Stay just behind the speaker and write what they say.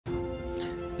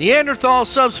Neanderthal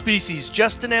subspecies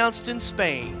just announced in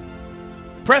Spain.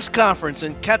 Press conference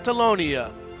in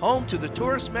Catalonia, home to the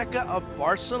tourist mecca of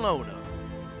Barcelona.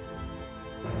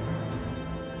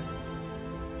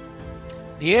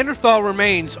 Neanderthal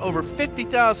remains over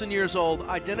 50,000 years old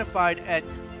identified at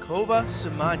Cova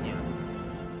Simanya.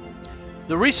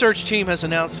 The research team has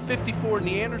announced 54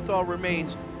 Neanderthal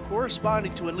remains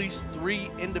corresponding to at least 3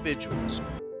 individuals.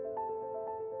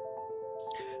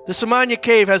 The Simanya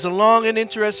cave has a long and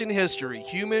interesting history: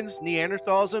 humans,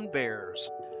 Neanderthals, and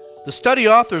bears. The study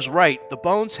authors write the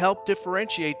bones help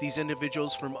differentiate these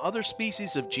individuals from other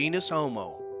species of genus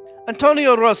Homo.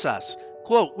 Antonio Rosas,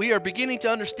 quote, "We are beginning to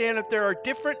understand that there are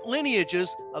different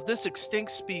lineages of this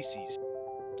extinct species.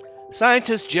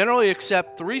 Scientists generally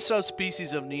accept 3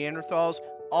 subspecies of Neanderthals: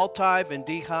 Altai,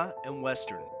 Vindija, and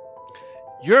Western.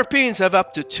 Europeans have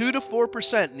up to 2 to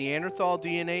 4% Neanderthal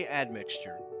DNA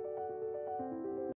admixture.